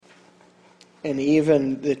And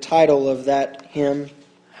even the title of that hymn,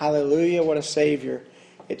 Hallelujah, What a Savior,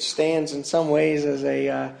 it stands in some ways as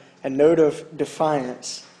a note of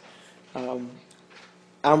defiance.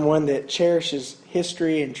 I'm one that cherishes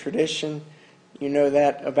history and tradition. You know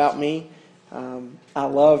that about me. I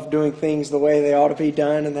love doing things the way they ought to be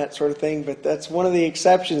done and that sort of thing, but that's one of the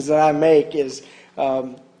exceptions that I make is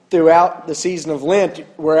throughout the season of Lent,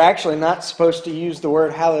 we're actually not supposed to use the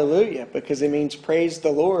word hallelujah because it means praise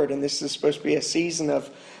the Lord, and this is supposed to be a season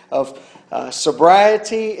of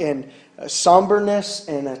sobriety and somberness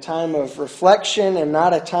and a time of reflection and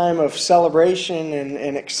not a time of celebration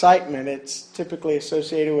and excitement. It's typically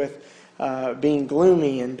associated with being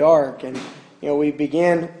gloomy and dark. And we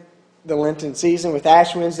begin the Lenten season with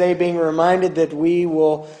Ash Wednesday being reminded that we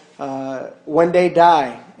will one day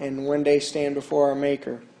die and one day stand before our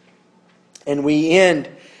Maker. And we end,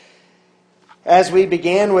 as we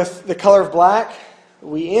began with the color of black,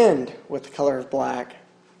 we end with the color of black.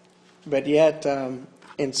 But yet,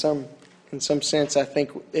 in some sense, I think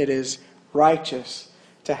it is righteous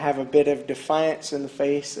to have a bit of defiance in the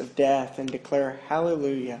face of death and declare,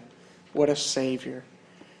 hallelujah, what a Savior.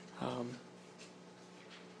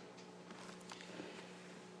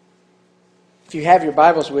 If you have your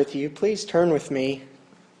Bibles with you, please turn with me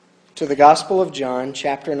to the Gospel of John,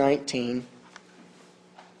 chapter 19.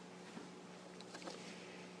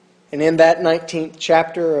 And in that 19th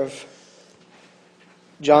chapter of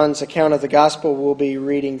John's account of the Gospel, we'll be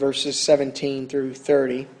reading verses 17 through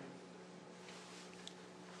 30.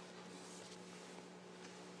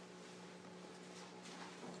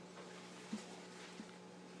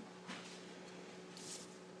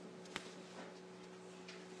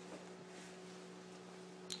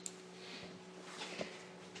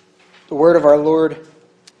 The word of our Lord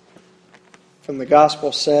from the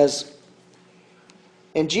Gospel says,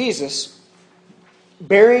 "And Jesus,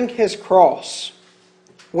 bearing his cross,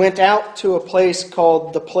 went out to a place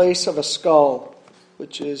called the place of a skull,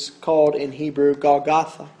 which is called in Hebrew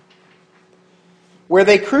Golgotha, where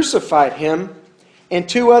they crucified him and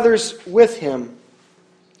two others with him,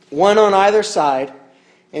 one on either side,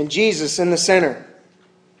 and Jesus in the center.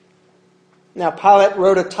 Now Pilate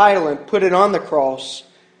wrote a title and put it on the cross,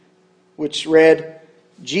 which read,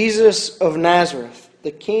 Jesus of Nazareth,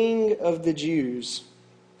 the King of the Jews.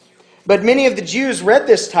 But many of the Jews read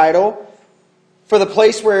this title, for the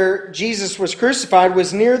place where Jesus was crucified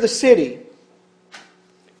was near the city,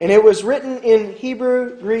 and it was written in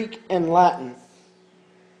Hebrew, Greek, and Latin.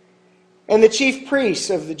 And the chief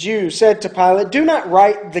priests of the Jews said to Pilate, Do not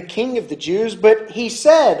write the King of the Jews, but he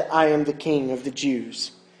said, I am the King of the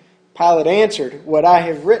Jews. Pilate answered, What I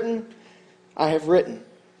have written, I have written.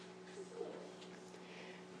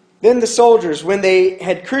 Then the soldiers, when they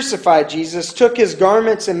had crucified Jesus, took his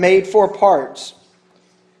garments and made 4 parts,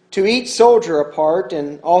 to each soldier a part,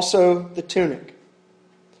 and also the tunic.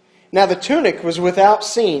 Now the tunic was without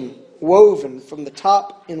seam, woven from the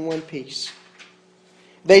top in one piece.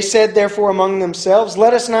 They said therefore among themselves,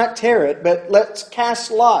 Let us not tear it, but let's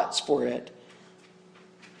cast lots for it,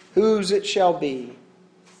 whose it shall be.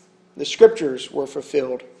 The scriptures were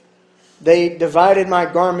fulfilled. They divided my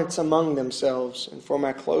garments among themselves, and for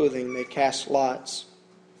my clothing they cast lots.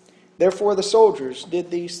 Therefore the soldiers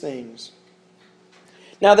did these things.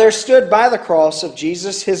 Now there stood by the cross of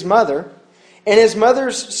Jesus his mother, and his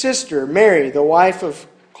mother's sister, Mary, the wife of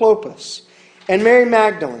Clopas, and Mary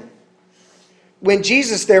Magdalene. When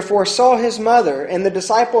Jesus therefore saw his mother and the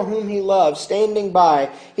disciple whom he loved standing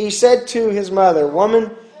by, he said to his mother,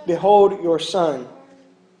 Woman, behold your son.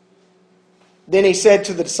 Then he said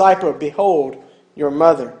to the disciple, Behold your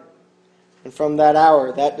mother. And from that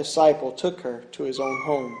hour that disciple took her to his own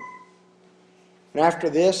home. And after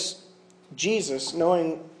this, Jesus,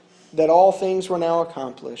 knowing that all things were now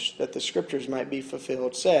accomplished, that the scriptures might be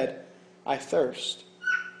fulfilled, said, I thirst.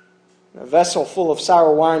 A vessel full of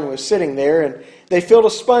sour wine was sitting there, and they filled a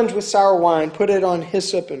sponge with sour wine, put it on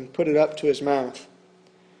hyssop, and put it up to his mouth.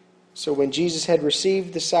 So when Jesus had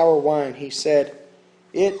received the sour wine, he said,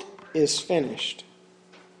 It is finished.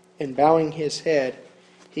 And bowing his head,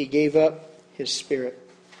 he gave up his spirit.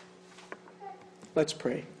 Let's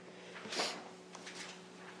pray.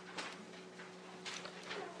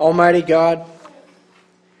 Almighty God,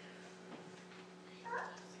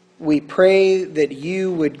 we pray that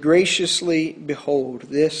you would graciously behold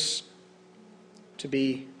this to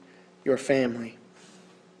be your family,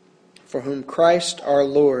 for whom Christ our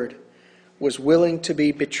Lord was willing to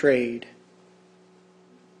be betrayed,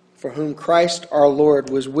 for whom Christ our Lord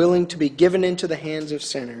was willing to be given into the hands of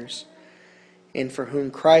sinners, and for whom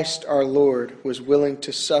Christ our Lord was willing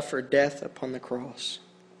to suffer death upon the cross.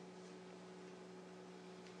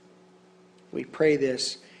 We pray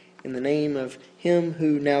this in the name of Him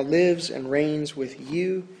who now lives and reigns with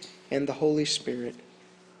you and the Holy Spirit,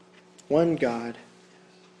 one God,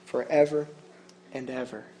 forever and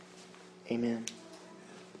ever. Amen.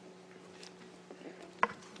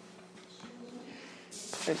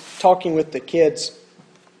 And talking with the kids,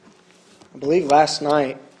 I believe last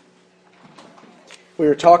night, we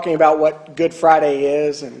were talking about what Good Friday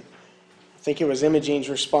is, and I think it was Imogene's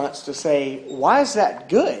response to say, why is that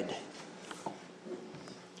good?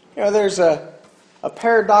 You know, there's a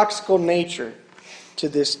paradoxical nature to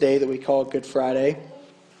this day that we call Good Friday.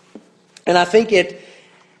 And I think it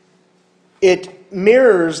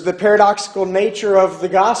mirrors the paradoxical nature of the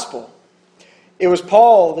gospel. It was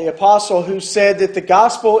Paul, the apostle, who said that the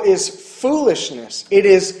gospel is foolishness. It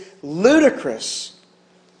is ludicrous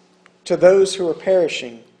to those who are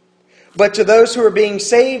perishing. But to those who are being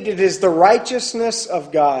saved, it is the righteousness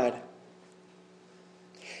of God.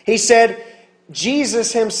 He said,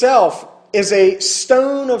 Jesus Himself is a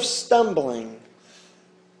stone of stumbling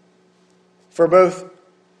for both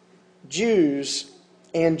Jews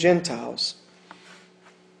and Gentiles.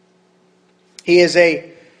 He is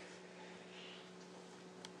a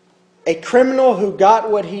criminal who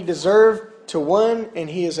got what he deserved to one, and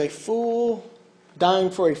he is a fool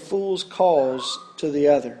dying for a fool's cause to the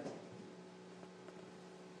other.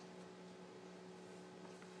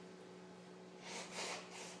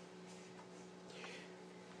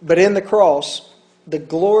 But in the cross, the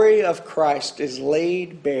glory of Christ is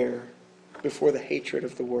laid bare before the hatred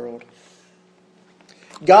of the world.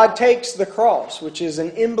 God takes the cross, which is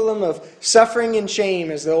an emblem of suffering and shame,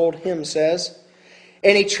 as the old hymn says,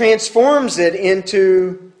 and He transforms it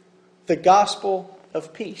into the gospel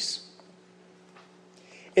of peace.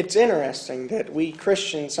 It's interesting that we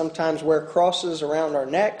Christians sometimes wear crosses around our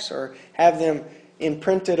necks or have them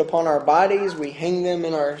imprinted upon our bodies. We hang them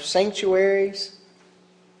in our sanctuaries.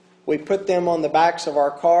 We put them on the backs of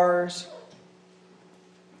our cars.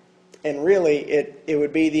 And really, it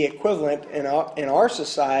would be the equivalent in our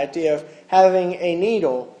society of having a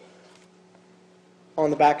needle on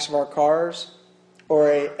the backs of our cars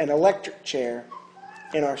or an electric chair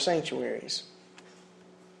in our sanctuaries.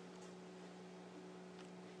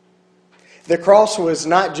 The cross was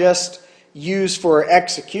not just used for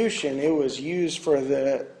execution, it was used for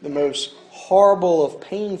the most horrible of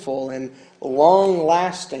painful and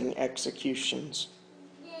long-lasting executions.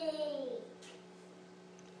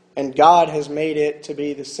 And God has made it to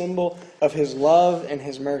be the symbol of His love and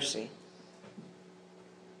His mercy.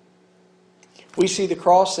 We see the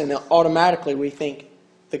cross and automatically we think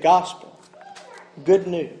the gospel. Good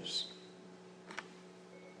news.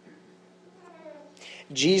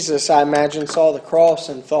 Jesus, I imagine, saw the cross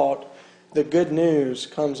and thought, the good news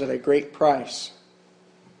comes at a great price.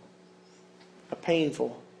 A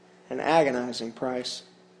painful and agonizing price.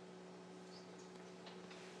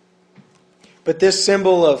 But this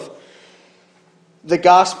symbol of the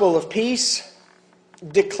gospel of peace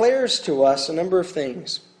declares to us a number of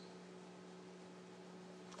things.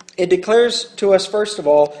 It declares to us, first of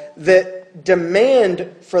all, that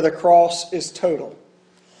demand for the cross is total.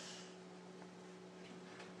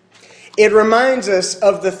 It reminds us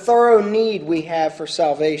of the thorough need we have for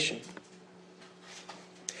salvation.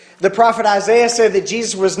 The prophet Isaiah said that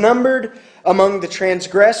Jesus was numbered among the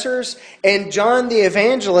transgressors, and John the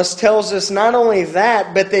Evangelist tells us not only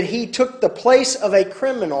that, but that He took the place of a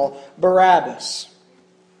criminal, Barabbas.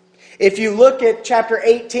 If you look at chapter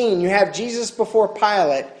 18, you have Jesus before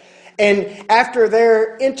Pilate, and after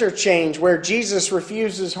their interchange where Jesus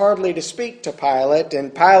refuses hardly to speak to Pilate,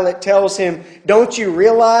 and Pilate tells him, "Don't you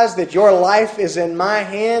realize that your life is in my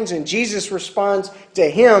hands?" And Jesus responds to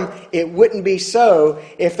him, "It wouldn't be so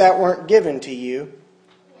if that weren't given to you."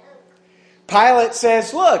 Pilate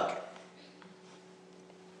says, "Look,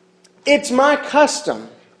 it's my custom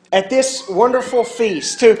at this wonderful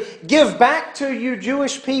feast to give back to you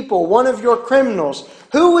Jewish people one of your criminals.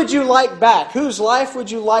 Who would you like back? Whose life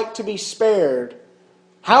would you like to be spared?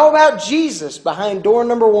 How about Jesus behind door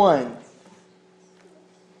number 1?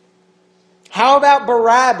 How about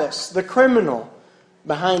Barabbas, the criminal,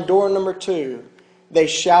 behind door number 2? They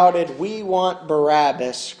shouted, "We want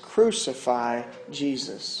Barabbas, crucify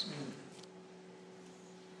Jesus."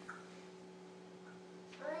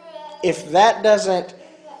 If that doesn't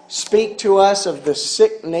speak to us of the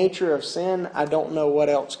sick nature of sin, I don't know what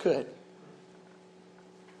else could.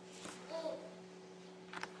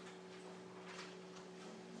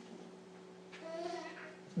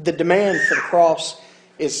 The demand for the cross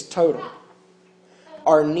is total.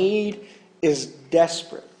 Our need is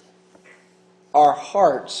desperate. Our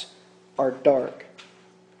hearts are dark.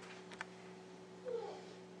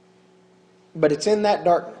 But it's in that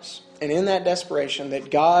darkness and in that desperation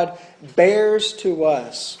that God bears to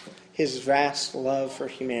us His vast love for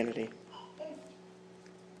humanity.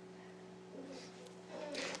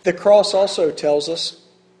 The cross also tells us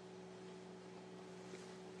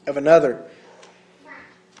of another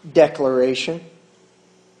declaration.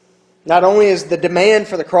 Not only is the demand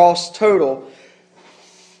for the cross total,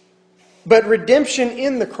 but redemption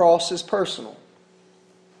in the cross is personal.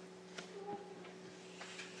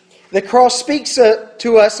 The cross speaks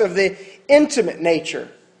to us of the intimate nature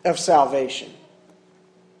of salvation.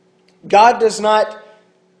 God does not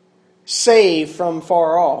save from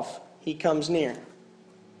far off. He comes near.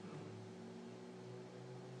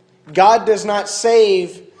 God does not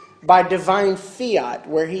save by divine fiat,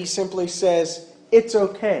 where He simply says, it's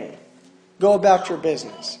okay. Go about your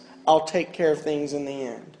business. I'll take care of things in the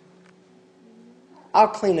end. I'll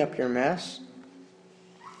clean up your mess.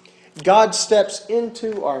 God steps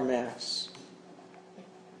into our mess,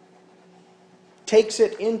 takes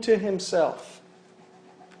it into Himself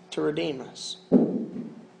to redeem us.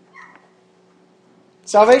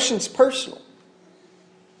 Salvation's personal.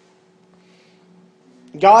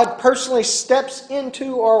 God personally steps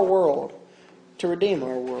into our world to redeem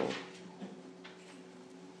our world.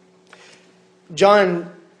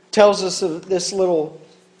 John tells us of this little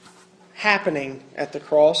happening at the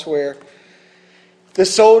cross where the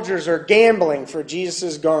soldiers are gambling for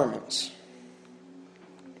Jesus' garments.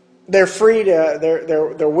 They're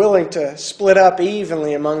they're willing to split up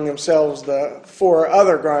evenly among themselves the 4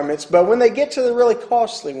 other garments, but when they get to the really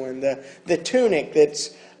costly one, the tunic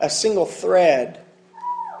that's a single thread,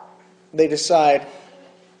 they decide,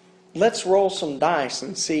 let's roll some dice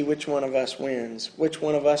and see which one of us wins, which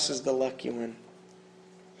one of us is the lucky one.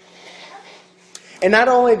 And not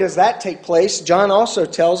only does that take place, John also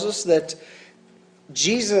tells us that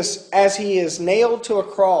Jesus, as He is nailed to a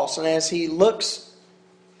cross and as He looks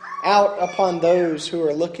out upon those who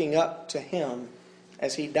are looking up to Him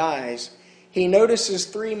as He dies, He notices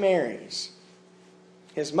 3 Marys.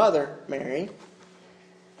 His mother, Mary,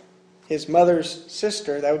 His mother's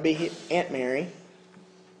sister, that would be Aunt Mary,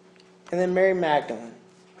 and then Mary Magdalene.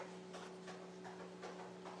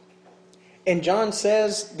 And John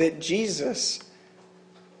says that Jesus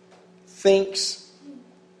thinks,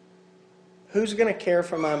 who's going to care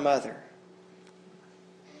for my mother?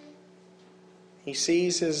 He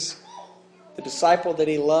sees the disciple that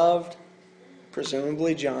He loved,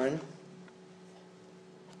 presumably John.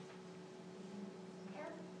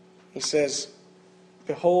 He says,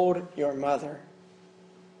 behold your mother.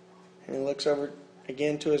 And He looks over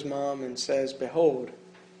again to His mom and says, behold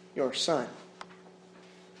your son.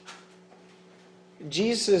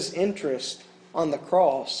 Jesus' interest on the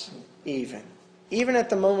cross, even at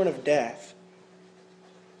the moment of death,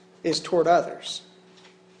 is toward others.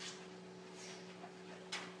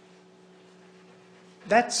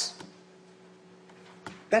 That's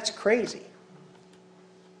crazy.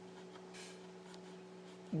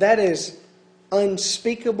 That is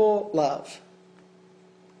unspeakable love.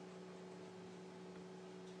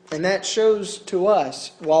 And that shows to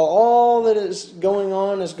us, while all that is going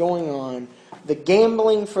on, the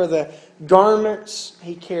gambling for the garments,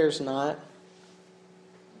 He cares not.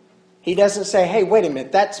 He doesn't say, hey, wait a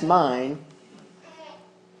minute, that's mine.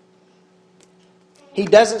 He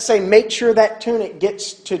doesn't say, make sure that tunic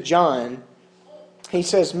gets to John. He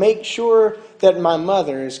says, make sure that my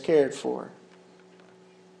mother is cared for.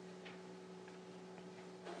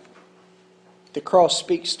 The cross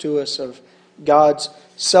speaks to us of God's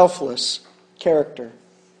selfless character.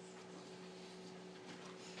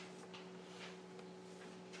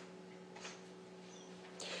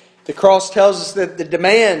 The cross tells us that the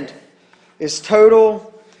demand is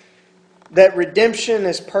total, that redemption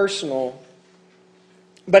is personal,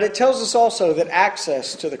 but it tells us also that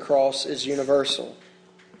access to the cross is universal.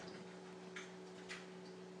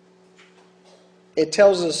 It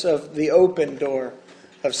tells us of the open door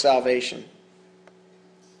of salvation.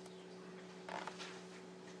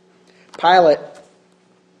 Pilate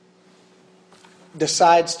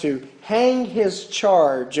decides to hang his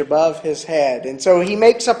charge above his head. And so he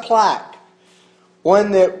makes a plaque,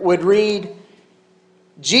 one that would read,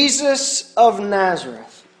 Jesus of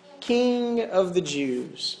Nazareth, King of the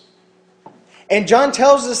Jews. And John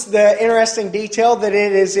tells us the interesting detail that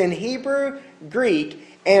it is in Hebrew, Greek,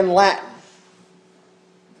 and Latin.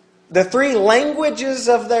 The 3 languages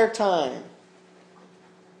of their time.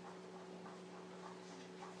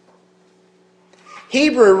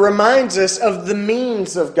 Hebrew reminds us of the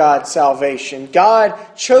means of God's salvation. God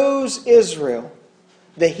chose Israel,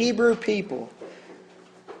 the Hebrew people,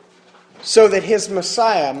 so that His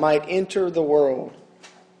Messiah might enter the world.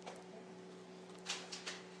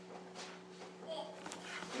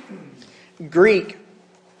 Greek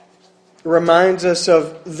reminds us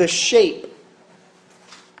of the shape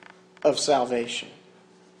of salvation.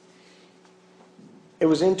 It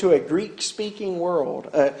was into a Greek-speaking world,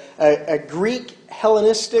 a Greek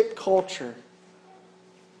Hellenistic culture,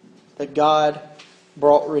 that God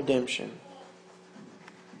brought redemption.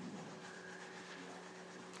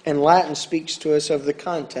 And Latin speaks to us of the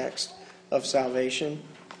context of salvation.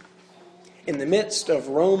 In the midst of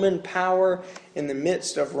Roman power, in the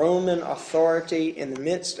midst of Roman authority, in the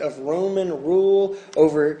midst of Roman rule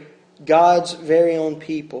over God's very own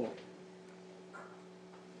people,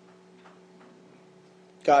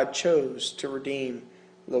 God chose to redeem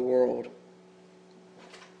the world.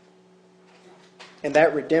 And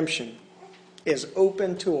that redemption is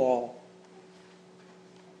open to all.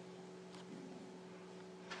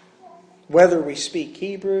 Whether we speak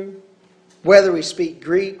Hebrew, whether we speak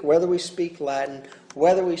Greek, whether we speak Latin,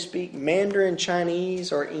 whether we speak Mandarin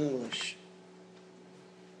Chinese or English.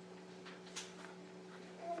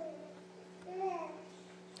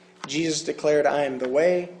 Jesus declared, "I am the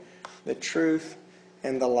way, the truth,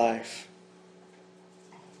 and the life."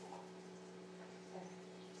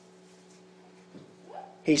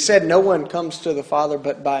 He said, "No one comes to the Father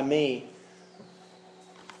but by me."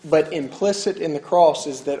 But implicit in the cross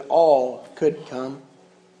is that all could come.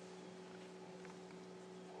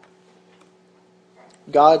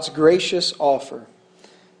 God's gracious offer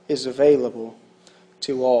is available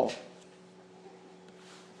to all.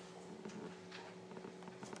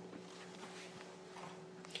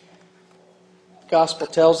 The Gospel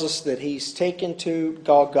tells us that He's taken to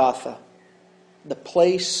Golgotha, the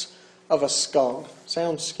place of a skull.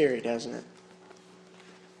 Sounds scary, doesn't it?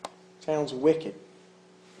 Sounds wicked.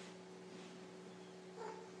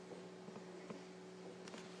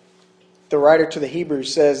 The writer to the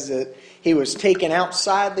Hebrews says that He was taken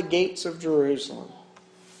outside the gates of Jerusalem.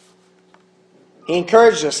 He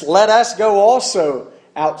encouraged us, "Let us go also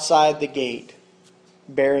outside the gate,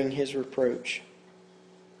 bearing His reproach."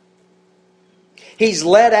 He's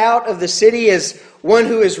led out of the city as one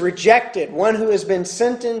who is rejected, one who has been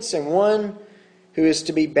sentenced, and one who is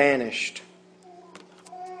to be banished.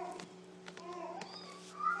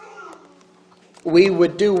 We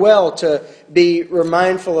would do well to be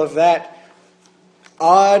remindful of that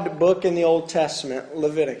odd book in the Old Testament,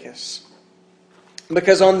 Leviticus.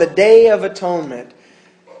 Because on the Day of Atonement,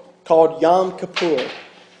 called Yom Kippur,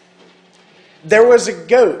 there was a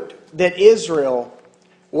goat that Israel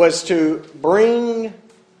was to bring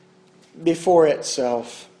before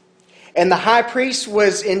itself. And the high priest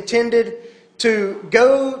was intended to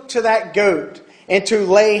go to that goat and to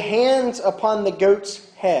lay hands upon the goat's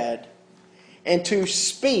head and to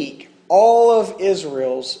speak all of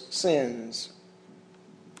Israel's sins.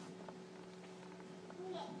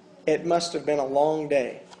 It must have been a long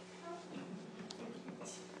day.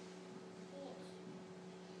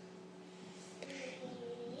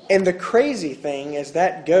 And the crazy thing is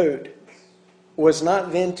that goat was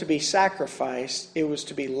not then to be sacrificed. It was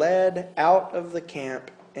to be led out of the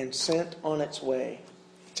camp and sent on its way.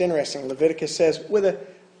 It's interesting. Leviticus says, with a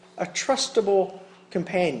trustable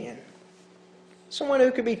companion. Someone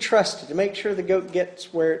who could be trusted to make sure the goat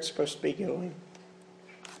gets where it's supposed to be going.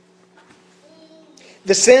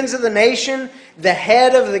 The sins of the nation, the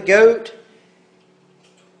head of the goat,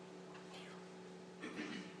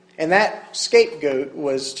 and that scapegoat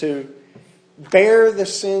was to bear the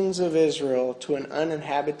sins of Israel to an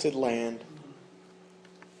uninhabited land.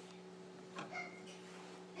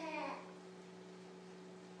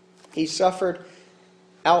 He suffered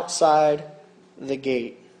outside the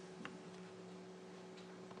gate,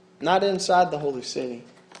 not inside the holy city.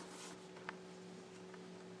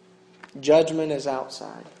 Judgment is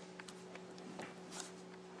outside.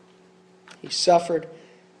 He suffered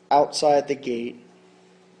outside the gate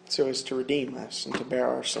so as to redeem us and to bear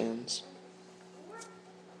our sins.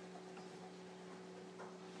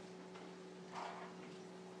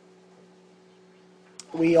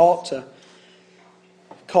 We ought to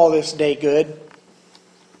call this day good,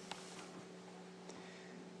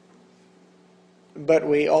 but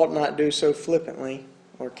we ought not do so flippantly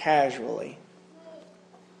or casually.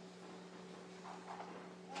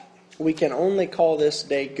 We can only call this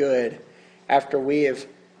day good after we have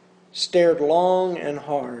stared long and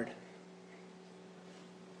hard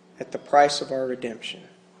at the price of our redemption.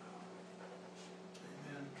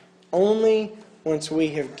 Amen. Only once we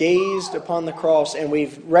have gazed upon the cross and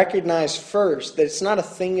we've recognized first that it's not a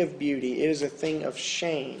thing of beauty, it is a thing of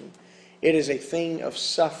shame. It is a thing of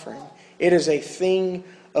suffering. It is a thing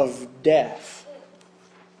of death.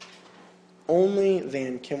 Only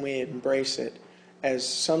then can we embrace it as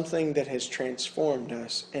something that has transformed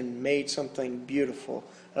us and made something beautiful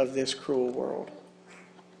of this cruel world.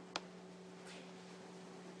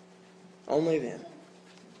 Only then.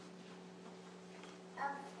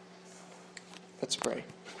 Let's pray.